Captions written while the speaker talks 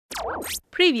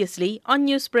Previously on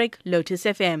Newsbreak Lotus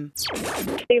FM.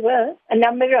 There were a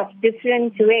number of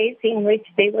different ways in which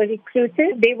they were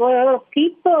recruited. There were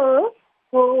people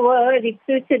who were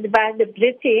recruited by the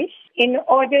British in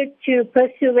order to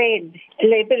persuade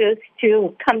laborers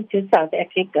to come to South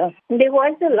Africa. There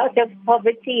was a lot of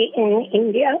poverty in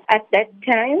India at that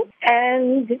time,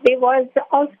 and there was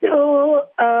also,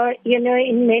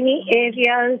 in many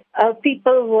areas,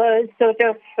 people were sort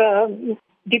of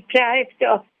deprived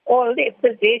of all their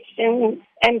possessions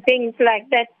and things like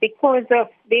that because of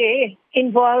their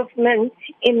involvement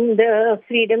in the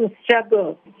freedom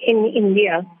struggle in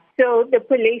India. So the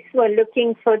police were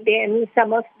looking for them.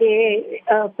 Some of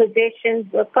their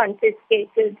possessions were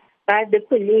confiscated by the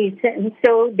police, and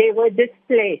so they were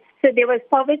displaced. So there was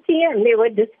poverty and they were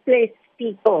displaced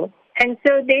people. And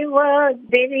so they were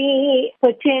very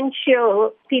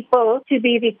potential people to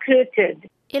be recruited.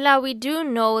 Ela, we do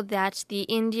know that the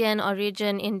Indian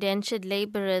origin indentured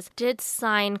laborers did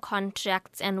sign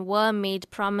contracts and were made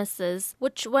promises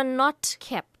which were not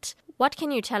kept. What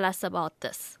can you tell us about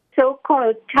this?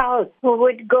 So-called touts who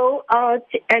would go out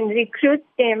and recruit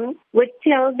them would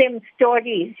tell them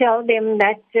stories, tell them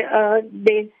that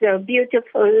there's a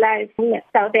beautiful life in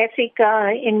South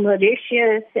Africa, in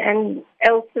Mauritius, and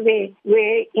elsewhere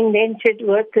where indentured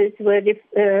workers were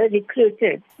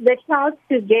recruited. The touts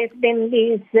who gave them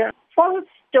these false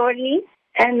stories,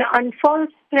 and on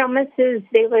false promises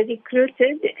they were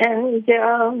recruited, and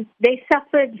they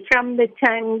suffered from the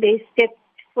time they stepped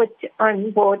foot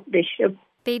on board the ship.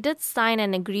 They did sign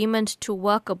an agreement to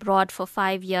work abroad for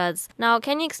 5 years. Now,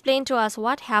 can you explain to us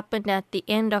what happened at the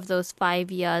end of those 5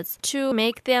 years to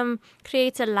make them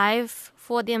create a life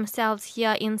for themselves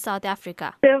here in South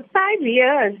Africa? The 5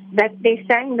 years that they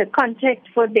signed the contract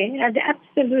for, they had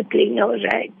absolutely no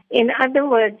right. In other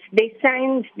words, they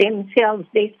signed themselves,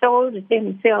 they sold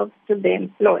themselves to the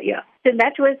employer. So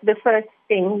that was the first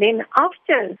thing. Then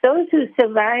after, those who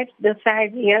survived the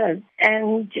 5 years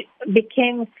and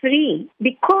became free,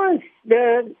 because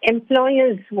the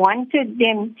employers wanted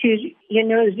them to,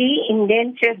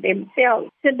 re-indenture themselves.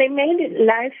 So they made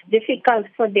life difficult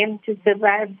for them to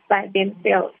survive by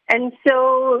themselves. And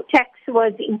so tax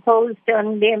was imposed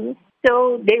on them.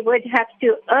 So they would have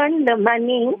to earn the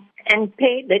money and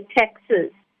pay the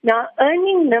taxes. Now,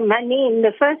 earning the money in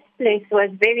the first place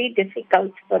was very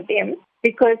difficult for them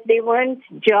because there weren't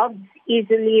jobs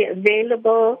easily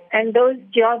available, and those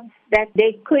jobs that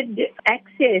they could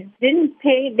access didn't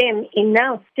pay them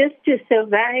enough just to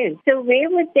survive. So where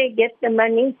would they get the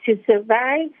money to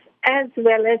survive as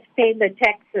well as pay the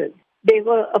taxes? They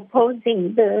were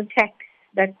opposing the tax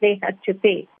that they had to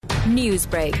pay.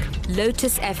 Newsbreak,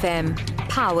 Lotus FM,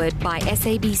 powered by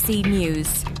SABC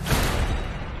News.